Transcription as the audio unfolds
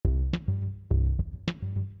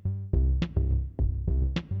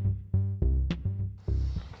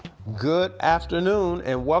Good afternoon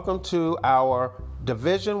and welcome to our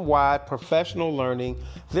division-wide professional learning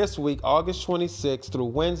this week, August 26th through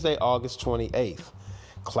Wednesday, August 28th.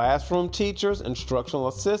 Classroom teachers, instructional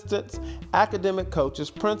assistants, academic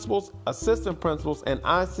coaches, principals, assistant principals, and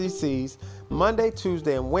ICCs, Monday,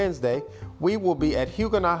 Tuesday, and Wednesday, we will be at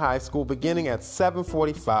Huguenot High School beginning at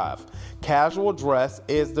 7:45. Casual dress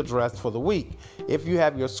is the dress for the week. If you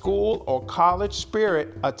have your school or college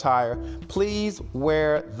spirit attire, please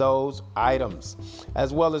wear those items,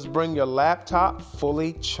 as well as bring your laptop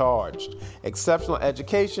fully charged. Exceptional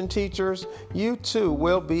education teachers, you too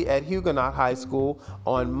will be at Huguenot High School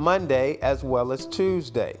on Monday as well as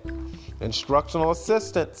Tuesday. Instructional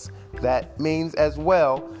assistants, that means as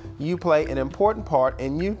well, you play an important part,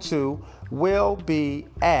 and you too will be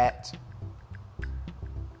at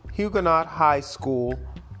Huguenot High School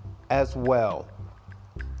as well.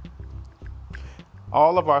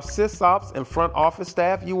 All of our sysops and front office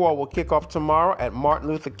staff, you all will kick off tomorrow at Martin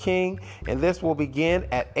Luther King, and this will begin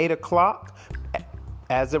at 8 o'clock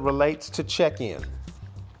as it relates to check-in.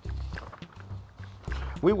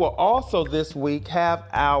 We will also this week have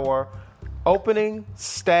our opening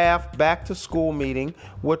staff back to school meeting,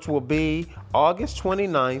 which will be August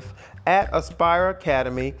 29th at Aspire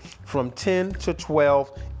Academy from 10 to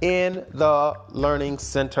 12 in the Learning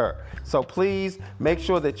Center. So please make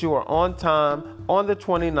sure that you are on time on the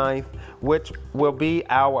 29th, which will be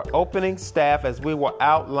our opening staff, as we will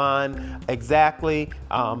outline exactly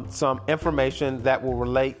some information that will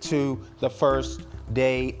relate to the first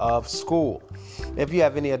day of school. If you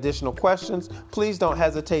have any additional questions, please don't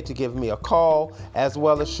hesitate to give me a call as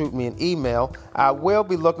well as shoot me an email. I will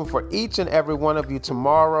be looking for each and every one of you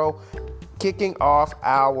tomorrow, kicking off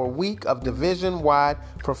our week of division-wide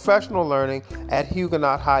professional learning at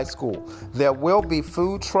Huguenot High School. There will be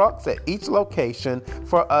food trucks at each location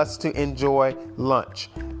for us to enjoy lunch.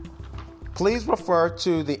 Please refer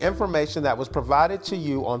to the information that was provided to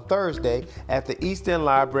you on Thursday at the East End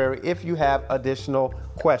Library if you have additional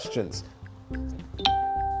questions.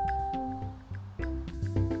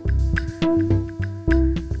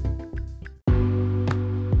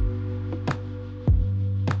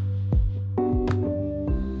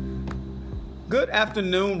 Good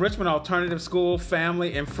afternoon, Richmond Alternative School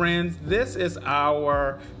family and friends. This is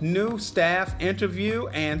our new staff interview,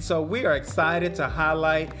 and so we are excited to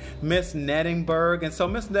highlight Miss Nettingberg. And so,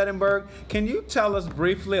 Miss Nettingberg, can you tell us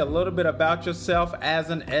briefly a little bit about yourself as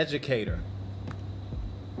an educator?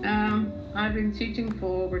 I've been teaching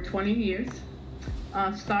for over 20 years.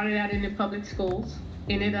 Started out in the public schools.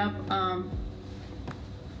 Ended up,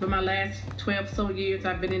 for my last 12 so years,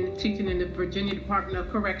 I've been teaching in the Virginia Department of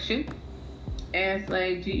Correction as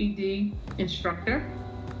a GED instructor.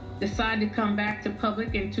 Decided to come back to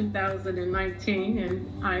public in 2019,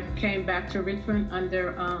 and I came back to Richmond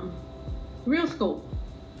under real school.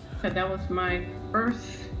 So that was my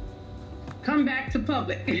first come back to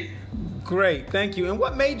public. Great, thank you. And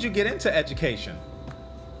what made you get into education?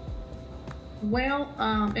 Well,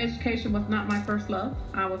 education was not my first love.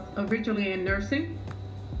 I was originally in nursing,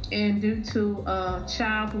 and due to a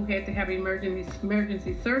child who had to have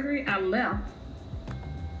emergency surgery, I left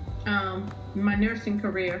my nursing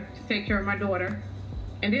career to take care of my daughter.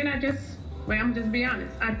 And then I'm just be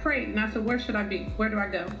honest, I prayed and I said, where should I be? Where do I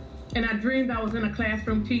go? And I dreamed I was in a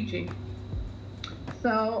classroom teaching.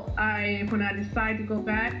 So when I decided to go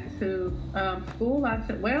back to school, I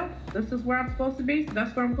said, well, this is where I'm supposed to be, so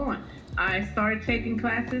that's where I'm going. I started taking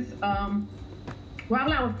classes.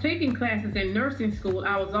 While I was taking classes in nursing school,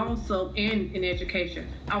 I was also in education.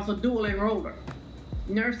 I was a dual enroller,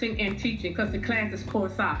 nursing and teaching, because the classes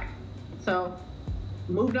coincide. So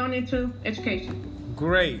moved on into education.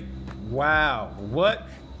 Great. Wow. What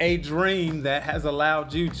a dream that has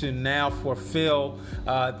allowed you to now fulfill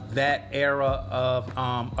that era of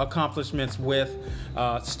accomplishments with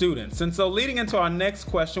students. And so leading into our next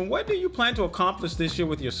question, what do you plan to accomplish this year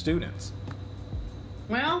with your students?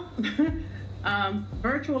 Well,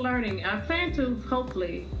 virtual learning. I plan to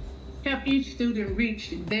hopefully help each student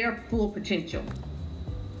reach their full potential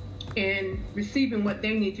in receiving what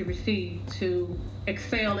they need to receive to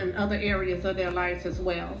excel in other areas of their lives as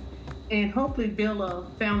well. And hopefully build a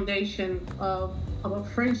foundation of a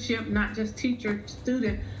friendship, not just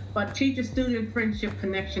teacher-student, but teacher-student friendship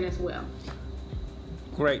connection as well.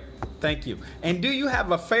 Great, thank you. And do you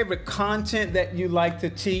have a favorite content that you like to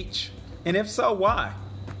teach? And if so, why?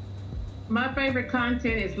 My favorite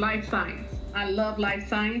content is life science. I love life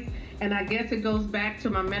science, and I guess it goes back to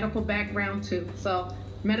my medical background too. So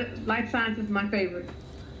life science is my favorite.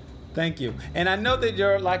 Thank you. And I know that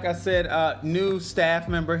you're, like I said, a new staff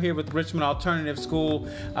member here with Richmond Alternative School.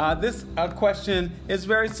 This question is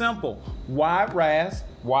very simple. Why RAS?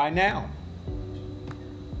 Why now?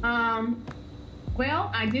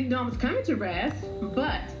 Well, I didn't know I was coming to RAS,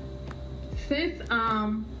 but since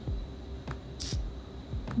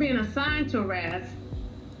being assigned to RAS,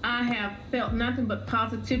 I have felt nothing but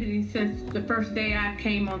positivity since the first day I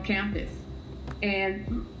came on campus.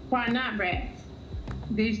 And why not RAS?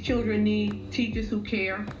 These children need teachers who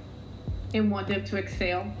care and want them to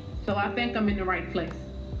excel. So I think I'm in the right place.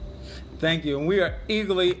 Thank you. And we are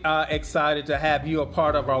eagerly excited to have you a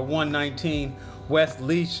part of our 119 West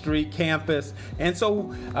Lee Street campus. And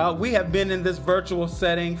so we have been in this virtual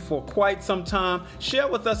setting for quite some time. Share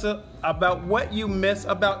with us about what you miss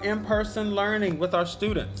about in-person learning with our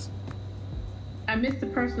students. I miss the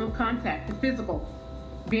personal contact, the physical,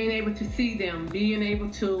 being able to see them, being able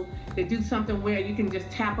to do something where you can just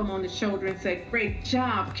tap them on the shoulder and say, great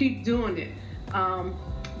job, keep doing it.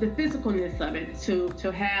 The physicalness of it,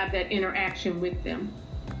 to have that interaction with them.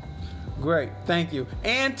 Great, thank you.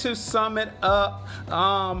 And to sum it up,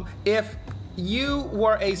 if you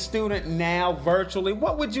were a student now virtually,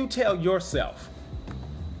 what would you tell yourself?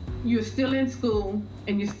 You're still in school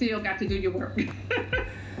and you still got to do your work.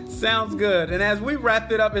 Sounds good. And as we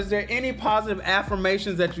wrap it up, is there any positive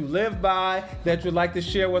affirmations that you live by that you'd like to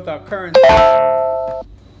share with our current?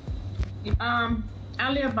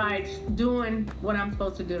 I live by doing what I'm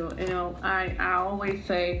supposed to do. You know, I always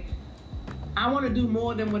say, I want to do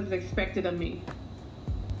more than what is expected of me,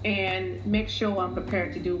 and make sure I'm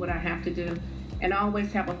prepared to do what I have to do, and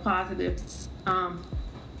always have a positive,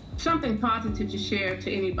 something positive to share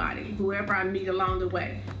to anybody, whoever I meet along the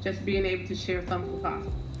way, just being able to share something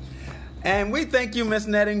positive. And we thank you, Ms.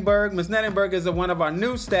 Nettingberg. Ms. Nettingberg is one of our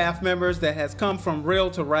new staff members that has come from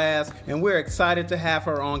Real to RAS, and we're excited to have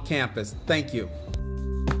her on campus. Thank you.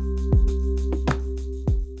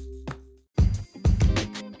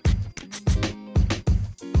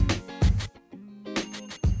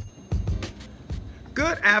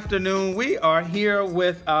 Good afternoon. We are here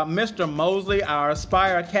with Mr. Mosley, our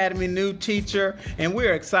Aspire Academy new teacher, and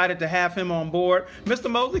we're excited to have him on board. Mr.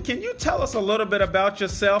 Mosley, can you tell us a little bit about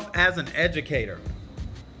yourself as an educator?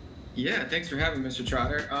 Yeah, thanks for having me, Mr.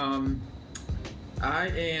 Trotter. I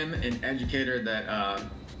am an educator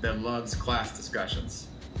that loves class discussions.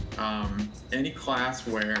 Any class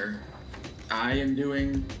where I am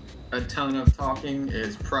doing a ton of talking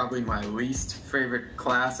is probably my least favorite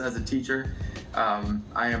class as a teacher.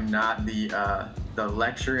 I am not the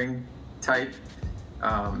lecturing type.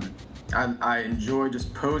 I enjoy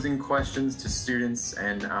just posing questions to students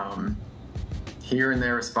and hearing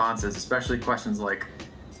their responses, especially questions like,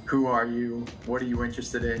 who are you? What are you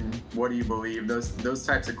interested in? What do you believe? Those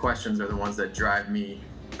types of questions are the ones that drive me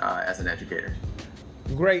as an educator.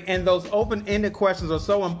 Great, and those open-ended questions are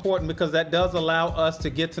so important because that does allow us to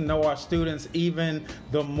get to know our students even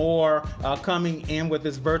the more coming in with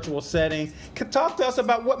this virtual setting. Talk to us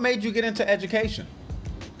about what made you get into education.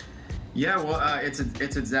 Yeah, well, it's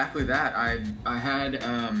exactly that. I had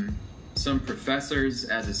some professors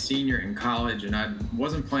as a senior in college, and I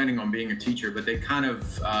wasn't planning on being a teacher, but they kind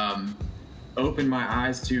of opened my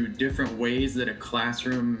eyes to different ways that a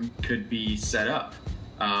classroom could be set up.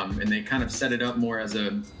 And they kind of set it up more as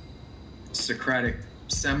a Socratic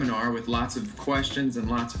seminar with lots of questions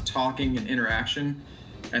and lots of talking and interaction.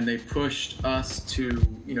 And they pushed us to,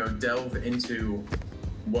 delve into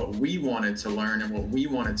what we wanted to learn and what we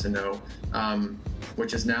wanted to know,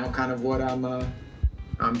 which is now kind of what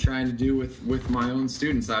I'm trying to do with my own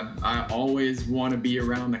students. I always want to be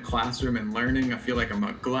around the classroom and learning. I feel like I'm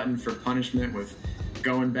a glutton for punishment with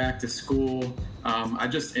going back to school. I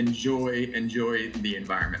just enjoy the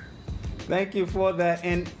environment. Thank you for that,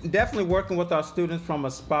 and definitely working with our students from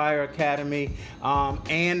Aspire Academy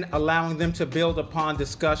and allowing them to build upon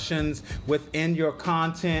discussions within your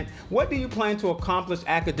content. What do you plan to accomplish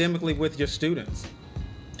academically with your students?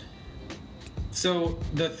 So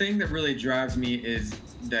the thing that really drives me is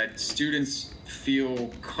that students feel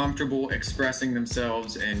comfortable expressing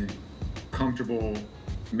themselves and comfortable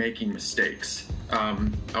making mistakes.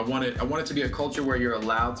 I want it to be a culture where you're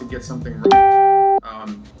allowed to get something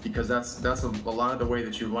wrong, because that's a lot of the way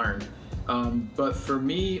that you learn. But for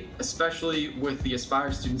me, especially with the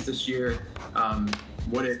Aspire students this year,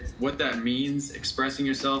 what that means, expressing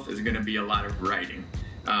yourself, is going to be a lot of writing,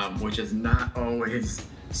 which is not always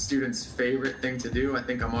students' favorite thing to do. I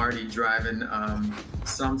think I'm already driving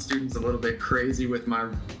some students a little bit crazy with my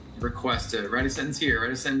request to write a sentence here,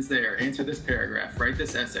 write a sentence there, answer this paragraph, write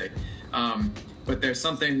this essay. But there's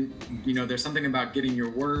something about getting your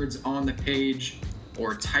words on the page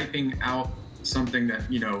or typing out something that,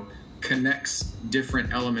 connects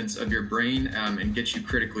different elements of your brain and gets you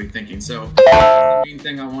critically thinking. So the main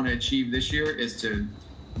thing I want to achieve this year is to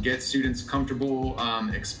get students comfortable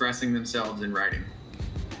expressing themselves in writing.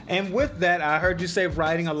 And with that, I heard you say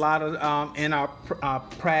writing a lot of in our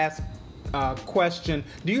past question.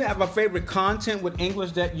 Do you have a favorite content with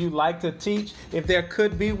English that you like to teach? If there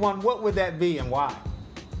could be one, what would that be and why?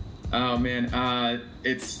 Oh man,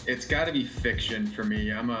 it's got to be fiction for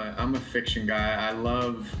me. I'm a fiction guy. I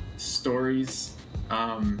love stories.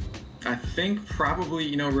 I think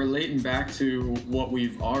probably, relating back to what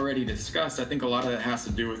we've already discussed, I think a lot of that has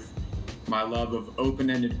to do with my love of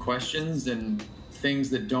open-ended questions and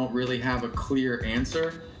things that don't really have a clear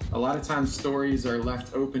answer. A lot of times stories are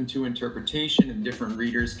left open to interpretation and different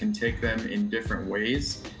readers can take them in different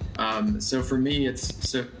ways. So for me,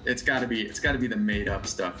 it's got to be the made up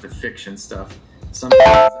stuff, the fiction stuff.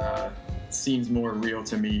 Sometimes seems more real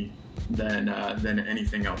to me than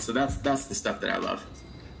anything else. So that's the stuff that I love.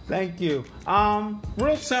 Thank you.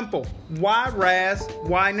 Real simple. Why Raz?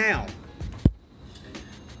 Why now?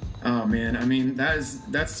 Oh man, I mean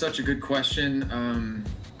that's such a good question.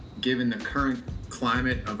 Given the current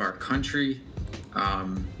climate of our country,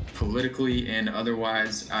 politically and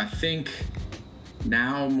otherwise, I think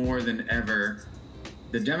now more than ever,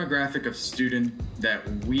 the demographic of student that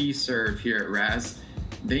we serve here at Raz,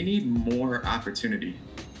 they need more opportunity.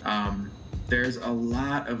 There's a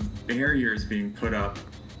lot of barriers being put up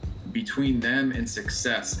between them and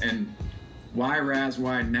success. And why Raz,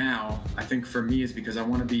 why now? I think for me is because I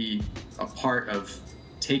want to be a part of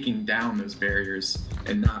taking down those barriers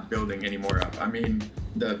and not building any more up. I mean,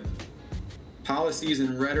 the policies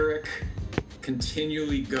and rhetoric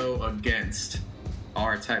continually go against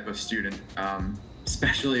our type of student.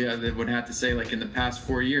 Especially, I would have to say, like in the past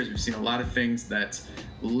 4 years, we've seen a lot of things that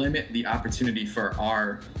limit the opportunity for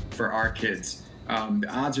our kids. The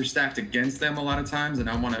odds are stacked against them a lot of times, and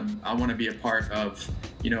I want to be a part of,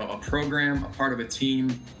 a program, a part of a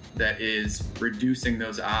team that is reducing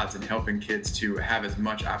those odds and helping kids to have as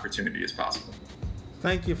much opportunity as possible.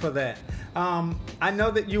 Thank you for that. I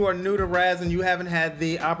know that you are new to Raz and you haven't had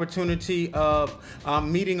the opportunity of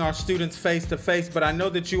meeting our students face to face, but I know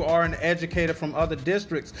that you are an educator from other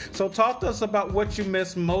districts. So talk to us about what you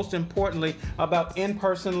miss most importantly about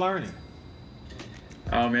in-person learning.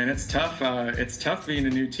 Oh man, it's tough. It's tough being a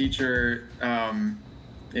new teacher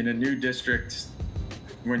in a new district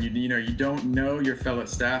when you don't know your fellow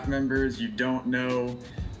staff members, you don't know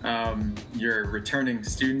your returning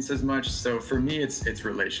students as much. So for me, it's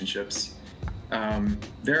relationships.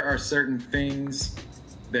 There are certain things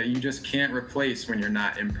that you just can't replace when you're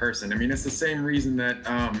not in person. I mean, it's the same reason that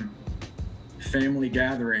family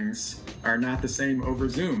gatherings are not the same over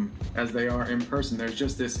Zoom as they are in person. There's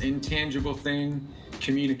just this intangible thing.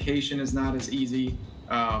 Communication is not as easy.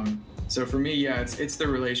 So for me, yeah, it's the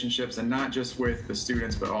relationships, and not just with the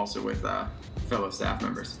students, but also with fellow staff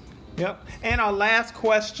members. Yep. And our last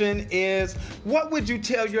question is, what would you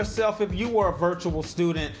tell yourself if you were a virtual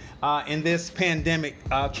student in this pandemic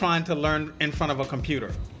trying to learn in front of a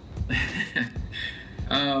computer?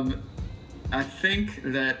 I think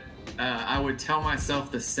that I would tell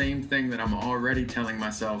myself the same thing that I'm already telling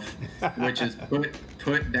myself, which is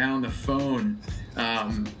put down the phone,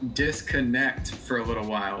 disconnect for a little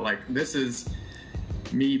while. Like, this is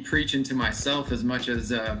me preaching to myself as much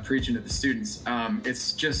as preaching to the students.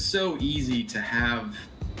 It's just so easy to have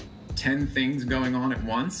 10 things going on at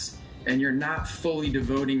once, and you're not fully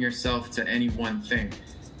devoting yourself to any one thing.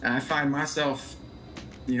 And I find myself,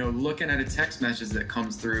 looking at a text message that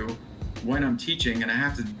comes through when I'm teaching, and I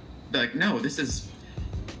have to be like, no, this is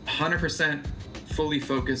 100% fully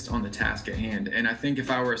focused on the task at hand. And I think if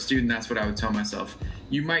I were a student, that's what I would tell myself.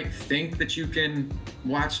 You might think that you can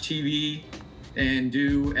watch TV and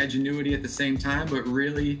do Edgenuity at the same time, but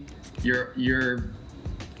really you're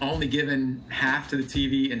only given half to the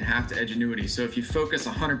TV and half to Edgenuity. So if you focus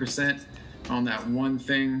 100% on that one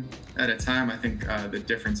thing at a time, I think the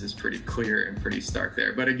difference is pretty clear and pretty stark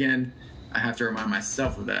there. But again, I have to remind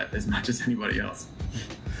myself of that as much as anybody else.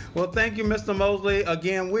 Well, thank you, Mr. Mosley.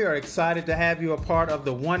 Again, we are excited to have you a part of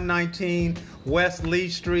the 119 West Lee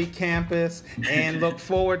Street campus and look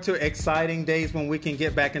forward to exciting days when we can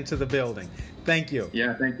get back into the building. Thank you.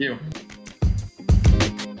 Yeah, thank you.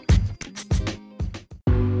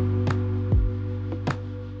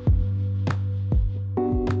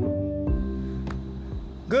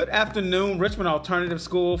 Good afternoon, Richmond Alternative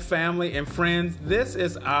School family and friends. This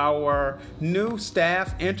is our new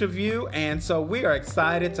staff interview, and so we are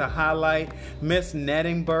excited to highlight Miss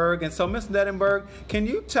Nettingberg. And so, Miss Nettingberg, can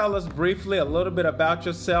you tell us briefly a little bit about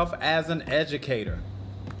yourself as an educator?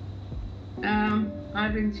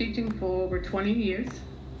 I've been teaching for over 20 years.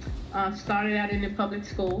 Started out in the public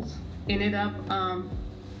schools, ended up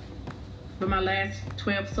for my last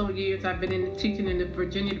 12 so years, I've been teaching in the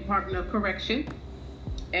Virginia Department of Correction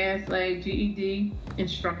as a GED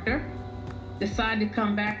instructor. Decided to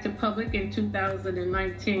come back to public in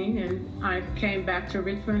 2019, and I came back to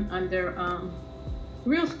Richmond under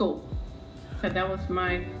Real School. So that was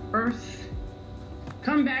my first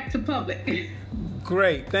come back to public.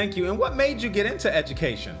 Great, thank you. And what made you get into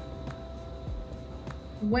education?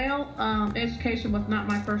 Well, education was not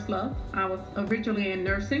my first love. I was originally in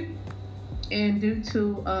nursing, and due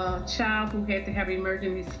to a child who had to have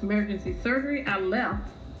emergency surgery, I left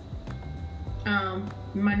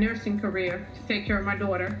my nursing career to take care of my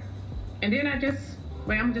daughter. And then I'm just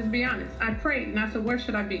be honest, I prayed and I said, where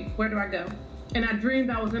should I be? Where do I go? And I dreamed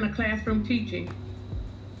I was in a classroom teaching.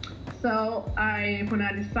 So when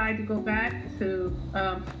I decided to go back to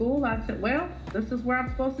school, I said, well, this is where I'm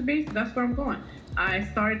supposed to be, so that's where I'm going. I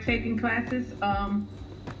started taking classes.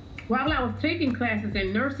 While I was taking classes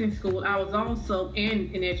in nursing school, I was also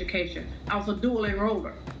in education. I was a dual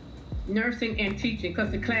enroller, nursing and teaching,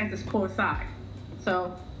 because the classes coincide.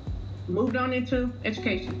 So moved on into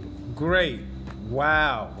education. Great.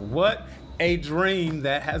 Wow. What a dream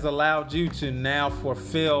that has allowed you to now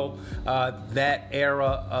fulfill that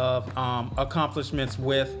era of accomplishments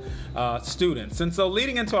with students. And so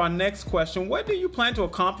leading into our next question, what do you plan to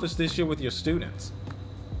accomplish this year with your students?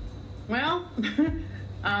 Well,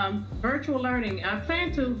 virtual learning, I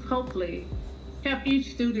plan to hopefully help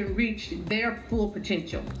each student reach their full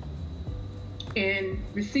potential in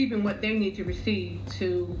receiving what they need to receive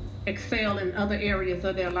to excel in other areas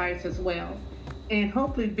of their lives as well. And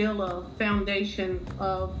hopefully build a foundation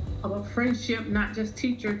of a friendship, not just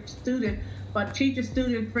teacher-student, but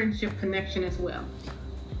teacher-student friendship connection as well.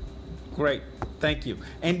 Great, thank you.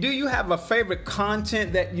 And do you have a favorite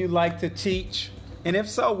content that you like to teach? And if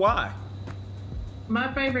so, why?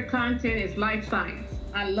 My favorite content is life science.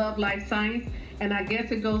 I love life science, and I guess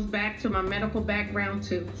it goes back to my medical background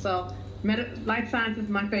too. So life science is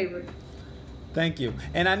my favorite. Thank you.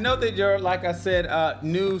 And I know that you're, like I said, a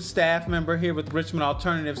new staff member here with Richmond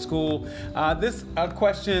Alternative School. This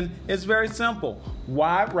question is very simple.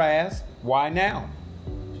 Why RAS? Why now?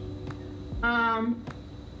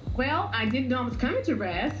 Well, I didn't know I was coming to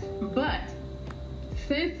RAS, but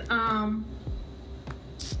since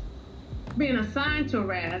being assigned to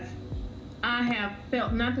RAS, I have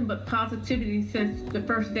felt nothing but positivity since the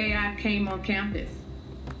first day I came on campus.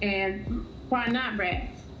 And why not RAS?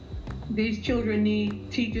 These children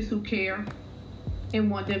need teachers who care and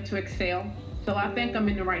want them to excel. So I think I'm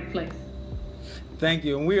in the right place. Thank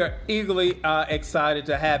you. And we are eagerly excited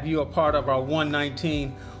to have you a part of our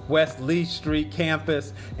 119 West Lee Street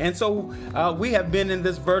campus. And so we have been in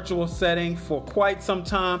this virtual setting for quite some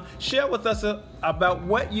time. Share with us about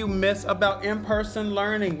what you miss about in-person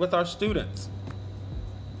learning with our students.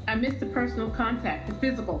 I miss the personal contact, the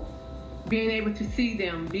physical. Being able to see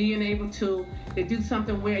them, being able to do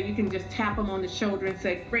something where you can just tap them on the shoulder and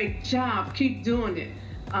say, great job, keep doing it.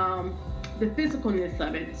 The physicalness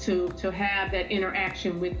of it, to have that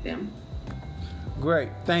interaction with them. Great,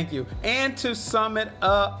 thank you. And to sum it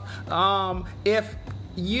up, if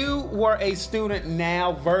you were a student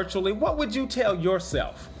now virtually, what would you tell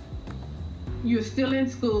yourself? You're still in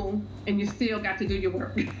school and you still got to do your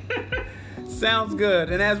work. Sounds good.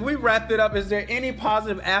 And as we wrap it up, is there any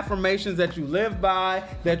positive affirmations that you live by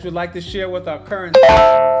that you'd like to share with our current?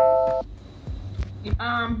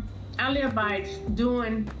 I live by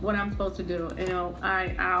doing what I'm supposed to do. You know,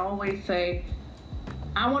 I always say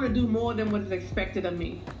I want to do more than what is expected of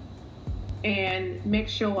me, and make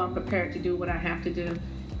sure I'm prepared to do what I have to do,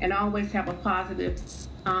 and always have a positive,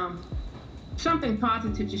 something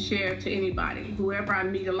positive to share to anybody, whoever I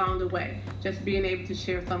meet along the way. Just being able to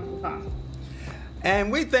share something positive.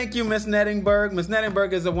 And we thank you, Ms. Nettingberg. Ms.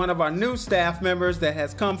 Nettingberg is one of our new staff members that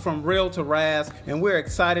has come from Real to RAS, and we're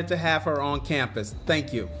excited to have her on campus.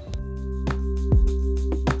 Thank you.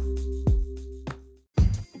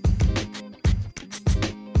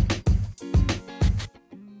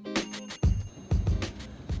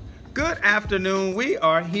 Good afternoon. We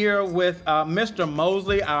are here with Mr.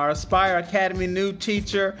 Mosley, our Aspire Academy new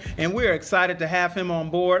teacher, and we're excited to have him on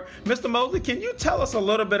board. Mr. Mosley, can you tell us a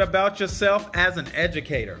little bit about yourself as an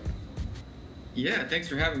educator? Yeah, thanks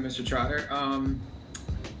for having me, Mr. Trotter.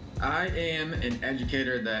 I am an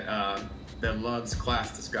educator that loves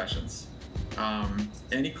class discussions.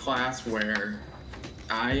 Any class where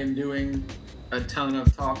I am doing a ton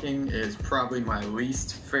of talking is probably my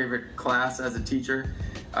least favorite class as a teacher.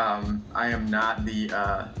 I am not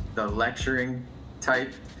the lecturing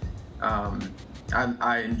type.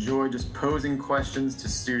 I enjoy just posing questions to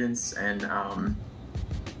students and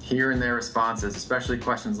hearing their responses, especially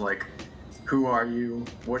questions like, who are you?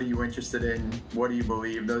 What are you interested in? What do you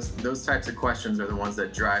believe? Those types of questions are the ones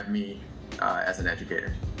that drive me as an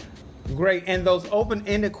educator. Great, and those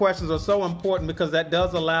open-ended questions are so important because that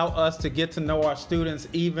does allow us to get to know our students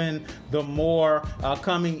even the more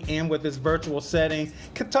coming in with this virtual setting.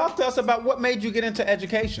 Talk to us about what made you get into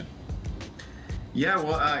education. Yeah,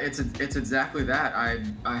 well, it's exactly that.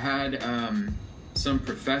 I had some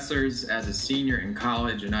professors as a senior in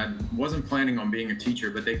college, and I wasn't planning on being a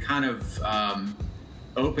teacher, but they kind of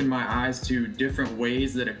opened my eyes to different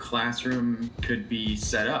ways that a classroom could be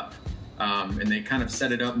set up. And they kind of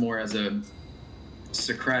set it up more as a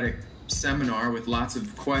Socratic seminar with lots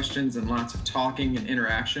of questions and lots of talking and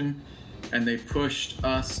interaction. And they pushed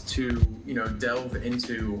us to, delve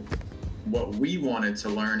into what we wanted to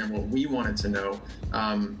learn and what we wanted to know,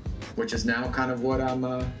 which is now kind of what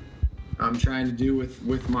I'm trying to do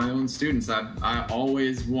with my own students. I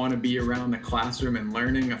always want to be around the classroom and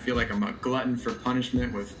learning. I feel like I'm a glutton for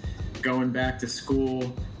punishment with going back to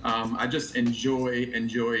school. I just enjoy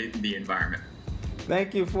the environment.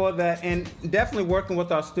 Thank you for that, and definitely working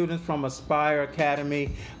with our students from Aspire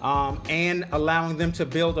Academy and allowing them to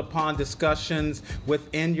build upon discussions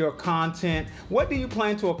within your content. What do you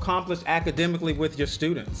plan to accomplish academically with your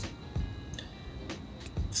students?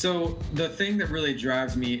 So the thing that really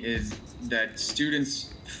drives me is that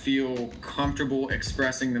students feel comfortable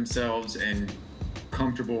expressing themselves and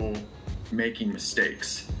comfortable making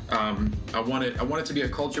mistakes. I want it to be a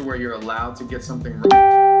culture where you're allowed to get something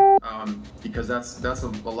wrong, because that's a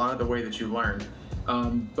lot of the way that you learn.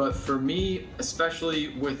 But for me, especially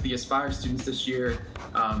with the Aspire students this year,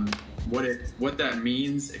 what that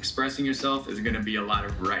means, expressing yourself, is going to be a lot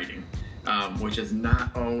of writing, which is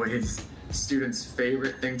not always students'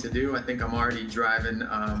 favorite thing to do. I think I'm already driving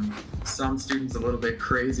some students a little bit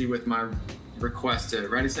crazy with my request to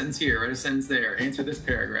write a sentence here, write a sentence there, answer this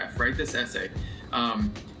paragraph, write this essay.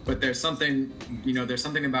 But there's something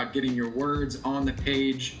about getting your words on the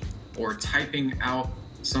page or typing out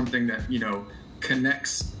something that,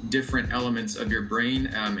 connects different elements of your brain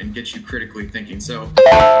and gets you critically thinking. So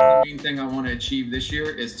the main thing I want to achieve this year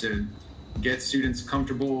is to get students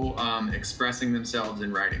comfortable expressing themselves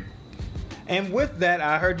in writing. And with that,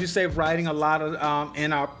 I heard you say writing a lot of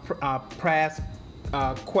in our past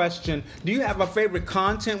question. Do you have a favorite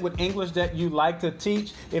content with English that you like to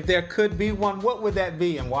teach? If there could be one, what would that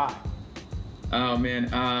be and why? Oh man,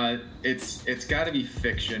 it's got to be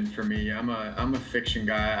fiction for me. I'm a fiction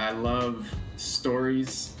guy. I love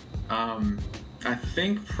stories. I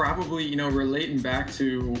think probably, relating back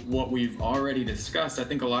to what we've already discussed, I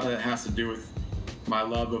think a lot of that has to do with my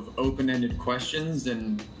love of open-ended questions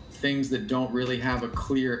and things that don't really have a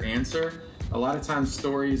clear answer. A lot of times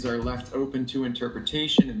stories are left open to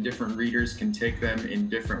interpretation and different readers can take them in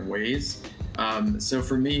different ways. So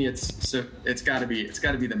for me, it's got to be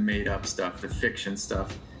the made up stuff, the fiction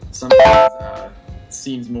stuff. Sometimes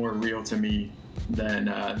seems more real to me than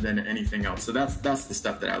anything else. So that's the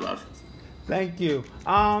stuff that I love. Thank you.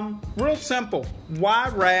 Real simple. Why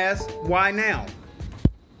Raz? Why now?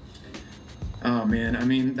 Oh man, I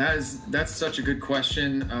mean that's such a good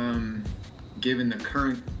question. Given the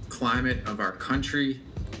current climate of our country,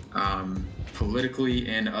 politically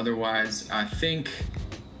and otherwise, I think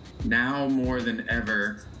now more than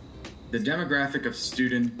ever, the demographic of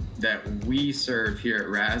student that we serve here at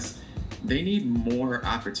Raz, they need more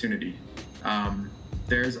opportunity.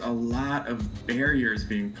 There's a lot of barriers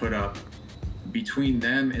being put up between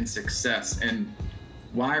them and success. And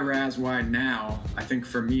why Raz, why now? I think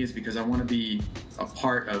for me is because I want to be a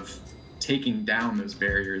part of taking down those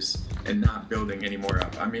barriers and not building any more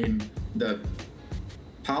up. I mean, the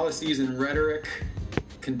policies and rhetoric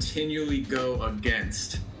continually go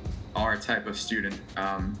against our type of student.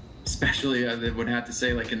 Especially, I would have to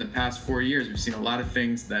say, like in the past 4 years, we've seen a lot of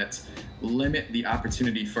things that limit the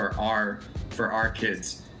opportunity for our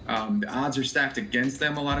kids. The odds are stacked against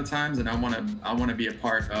them a lot of times, and I want to be a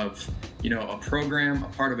part of, a program, a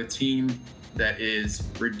part of a team that is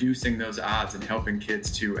reducing those odds and helping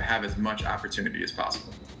kids to have as much opportunity as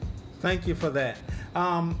possible. Thank you for that.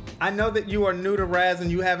 I know that you are new to Raz and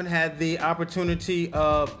you haven't had the opportunity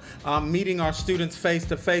of meeting our students face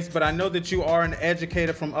to face, but I know that you are an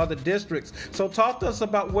educator from other districts. So talk to us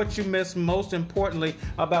about what you miss most importantly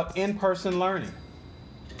about in-person learning.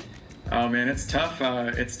 Oh man, it's tough.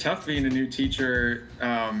 It's tough being a new teacher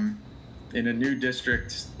in a new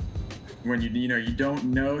district when you don't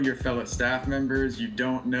know your fellow staff members, you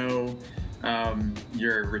don't know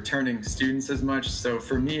your returning students as much. So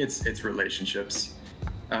for me, it's relationships.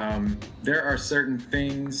 There are certain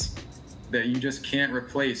things that you just can't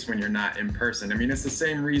replace when you're not in person. I mean, it's the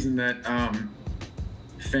same reason that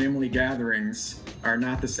family gatherings are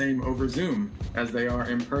not the same over Zoom as they are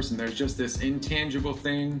in person. There's just this intangible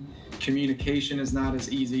thing. Communication is not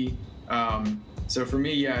as easy. So for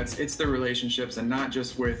me, yeah, it's the relationships, and not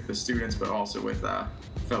just with the students, but also with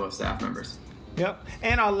fellow staff members. Yep.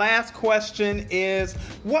 And our last question is,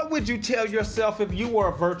 what would you tell yourself if you were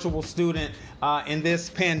a virtual student in this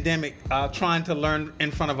pandemic trying to learn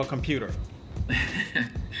in front of a computer?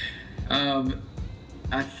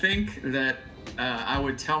 I think that I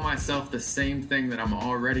would tell myself the same thing that I'm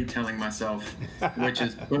already telling myself, which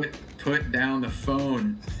is put down the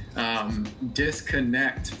phone,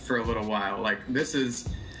 disconnect for a little while. Like, this is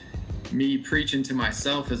me preaching to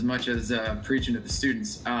myself as much as preaching to the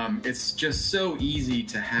students. It's just so easy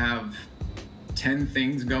to have 10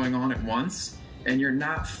 things going on at once, and you're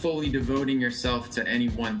not fully devoting yourself to any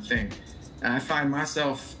one thing. And I find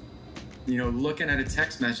myself, looking at a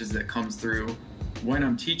text message that comes through when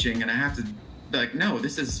I'm teaching, and I have to be like, no,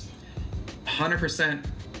 this is 100%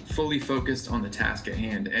 fully focused on the task at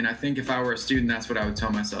hand. And I think if I were a student, that's what I would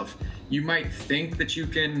tell myself. You might think that you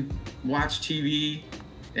can watch TV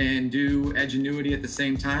and do Edgenuity at the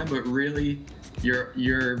same time, but really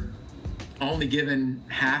you're only given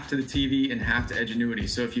half to the TV and half to Edgenuity.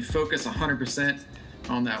 So if you focus 100%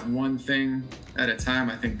 on that one thing at a time,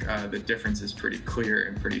 I think the difference is pretty clear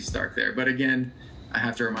and pretty stark there. But again, I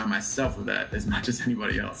have to remind myself of that as much as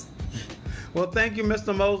anybody else. Well, thank you,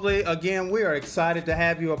 Mr. Mosley. Again, we are excited to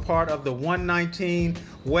have you a part of the 119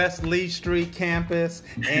 West Lee Street campus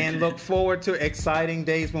and look forward to exciting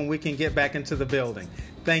days when we can get back into the building.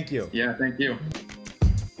 Thank you. Yeah, thank you.